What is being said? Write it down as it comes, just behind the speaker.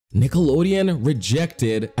Nickelodeon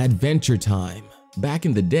rejected Adventure Time. Back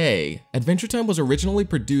in the day, Adventure Time was originally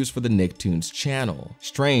produced for the Nicktoons channel.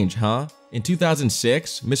 Strange, huh? In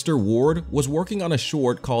 2006, Mr. Ward was working on a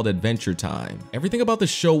short called Adventure Time. Everything about the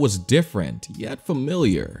show was different, yet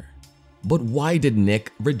familiar. But why did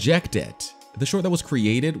Nick reject it? The short that was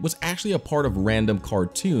created was actually a part of Random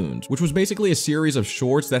Cartoons, which was basically a series of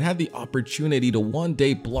shorts that had the opportunity to one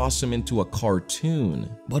day blossom into a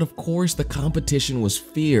cartoon. But of course, the competition was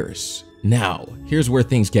fierce. Now, here's where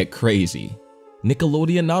things get crazy.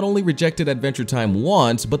 Nickelodeon not only rejected Adventure Time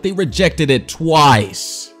once, but they rejected it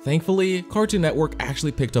twice. Thankfully, Cartoon Network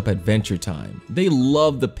actually picked up Adventure Time. They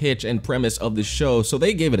loved the pitch and premise of the show, so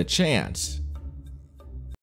they gave it a chance.